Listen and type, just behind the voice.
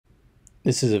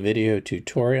This is a video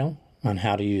tutorial on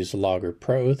how to use Logger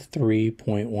Pro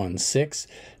 3.16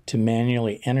 to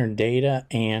manually enter data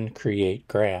and create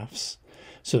graphs.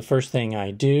 So the first thing I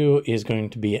do is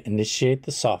going to be initiate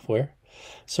the software.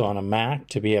 So on a Mac,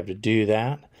 to be able to do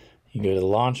that, you go to the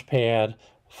Launchpad,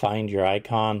 find your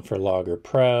icon for Logger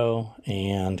Pro,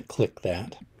 and click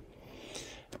that.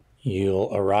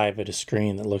 You'll arrive at a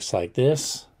screen that looks like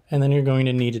this, and then you're going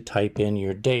to need to type in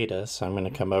your data. So I'm going to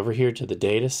come over here to the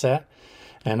data set,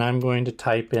 and I'm going to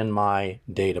type in my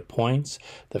data points.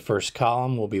 The first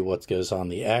column will be what goes on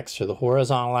the X or the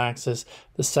horizontal axis.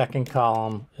 The second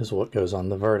column is what goes on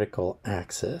the vertical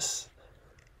axis.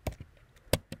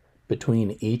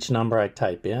 Between each number I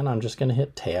type in, I'm just going to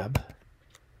hit Tab.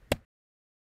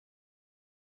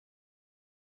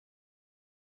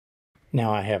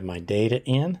 Now I have my data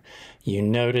in. You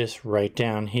notice right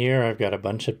down here I've got a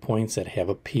bunch of points that have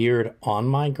appeared on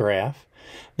my graph.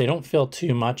 They don't fill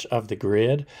too much of the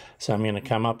grid, so I'm going to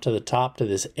come up to the top to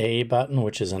this A button,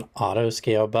 which is an auto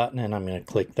scale button, and I'm going to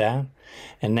click that.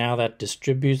 And now that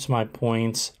distributes my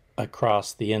points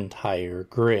across the entire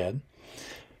grid.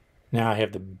 Now I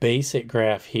have the basic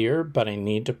graph here, but I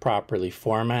need to properly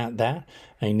format that.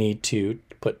 I need to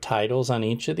put titles on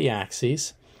each of the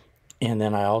axes. And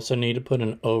then I also need to put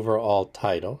an overall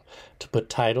title. To put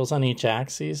titles on each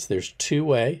axis, there's two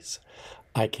ways.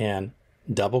 I can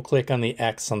double click on the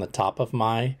X on the top of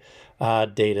my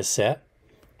data set,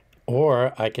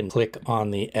 or I can click on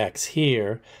the X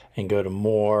here and go to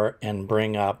more and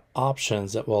bring up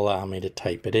options that will allow me to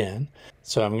type it in.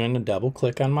 So I'm going to double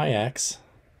click on my X,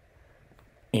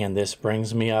 and this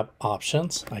brings me up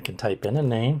options. I can type in a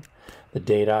name. The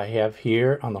data I have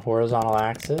here on the horizontal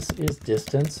axis is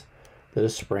distance that a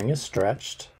spring is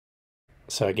stretched.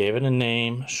 So I gave it a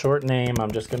name, short name.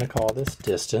 I'm just going to call this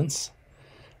distance.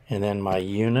 And then my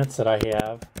units that I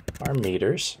have are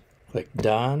meters. Click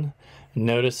done.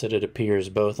 Notice that it appears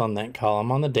both on that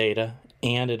column on the data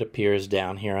and it appears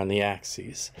down here on the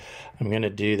axes. I'm going to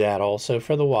do that also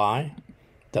for the Y.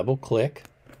 Double click.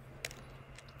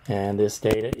 And this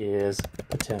data is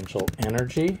potential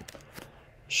energy.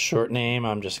 Short name,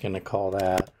 I'm just going to call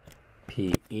that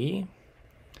PE.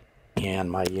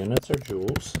 And my units are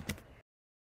joules.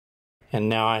 And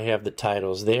now I have the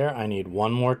titles there. I need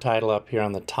one more title up here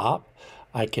on the top.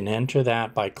 I can enter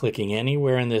that by clicking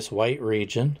anywhere in this white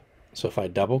region. So if I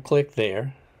double click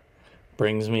there,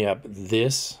 brings me up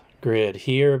this grid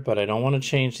here, but I don't want to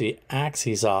change the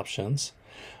axes options.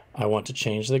 I want to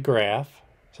change the graph.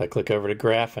 So I click over to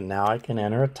graph, and now I can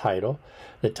enter a title.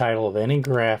 The title of any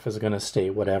graph is going to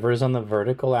state whatever is on the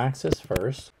vertical axis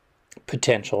first,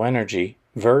 potential energy,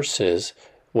 versus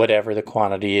whatever the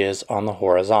quantity is on the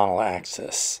horizontal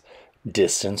axis,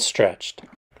 distance stretched.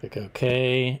 Click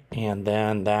OK, and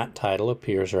then that title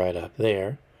appears right up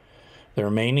there. The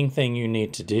remaining thing you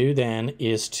need to do then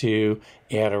is to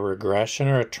add a regression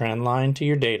or a trend line to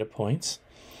your data points.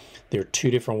 There are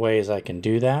two different ways I can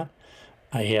do that.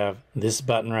 I have this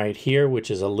button right here,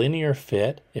 which is a linear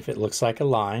fit if it looks like a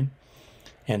line.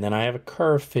 And then I have a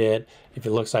curve fit if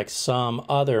it looks like some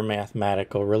other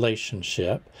mathematical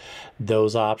relationship.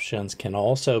 Those options can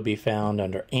also be found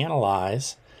under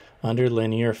Analyze, under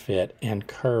Linear Fit and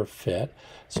Curve Fit.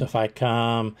 So if I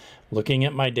come looking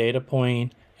at my data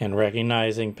point and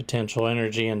recognizing potential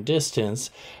energy and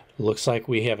distance, looks like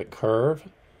we have a curve.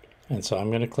 And so I'm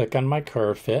going to click on my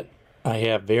curve fit. I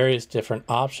have various different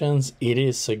options. It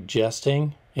is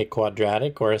suggesting a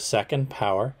quadratic or a second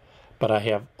power, but I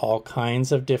have all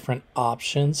kinds of different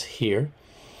options here.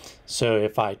 So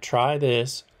if I try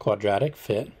this quadratic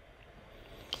fit,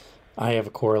 I have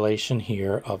a correlation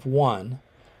here of 1.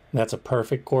 That's a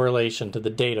perfect correlation to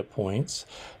the data points.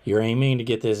 You're aiming to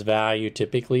get this value,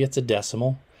 typically it's a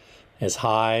decimal, as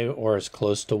high or as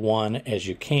close to 1 as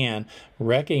you can,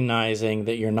 recognizing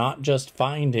that you're not just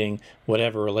finding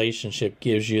whatever relationship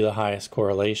gives you the highest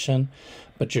correlation,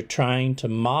 but you're trying to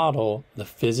model the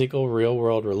physical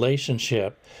real-world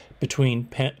relationship between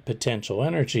potential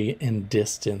energy and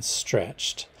distance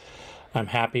stretched. I'm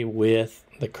happy with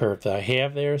the curve that I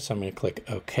have there, so I'm going to click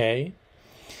OK.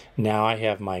 Now I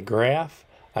have my graph.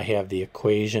 I have the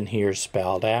equation here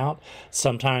spelled out.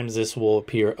 Sometimes this will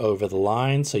appear over the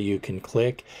line, so you can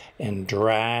click and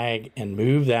drag and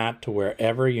move that to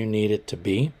wherever you need it to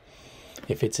be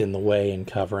if it's in the way and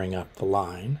covering up the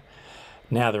line.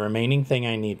 Now the remaining thing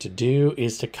I need to do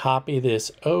is to copy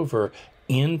this over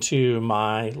into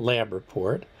my lab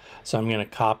report. So I'm going to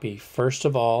copy first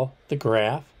of all the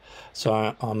graph.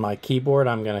 So on my keyboard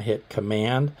I'm going to hit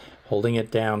Command, holding it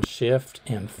down, Shift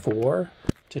and 4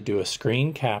 to do a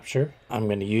screen capture. I'm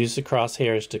going to use the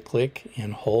crosshairs to click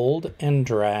and hold and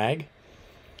drag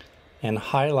and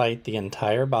highlight the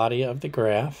entire body of the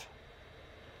graph.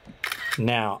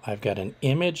 Now I've got an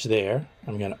image there.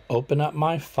 I'm going to open up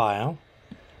my file,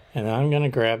 and then I'm going to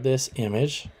grab this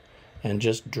image and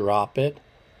just drop it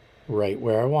right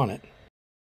where I want it.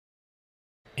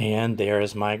 And there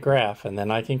is my graph, and then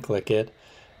I can click it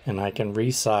and I can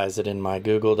resize it in my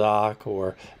Google Doc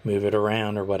or move it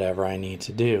around or whatever I need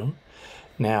to do.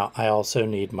 Now I also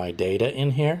need my data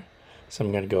in here, so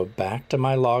I'm going to go back to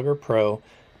my Logger Pro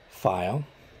file,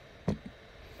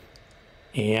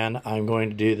 and I'm going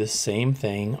to do the same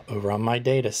thing over on my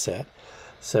data set.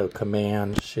 So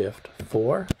Command Shift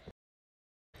 4,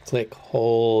 click,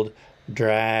 hold,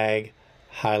 drag,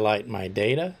 highlight my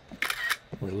data,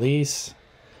 release,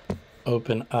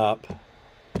 open up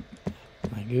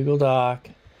my Google Doc,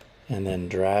 and then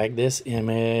drag this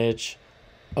image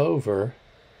over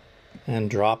and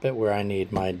drop it where I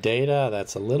need my data.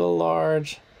 That's a little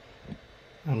large.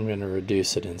 I'm going to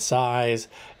reduce it in size,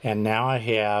 and now I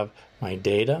have my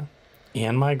data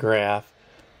and my graph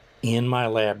in my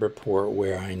lab report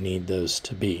where I need those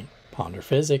to be. Ponder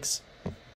Physics.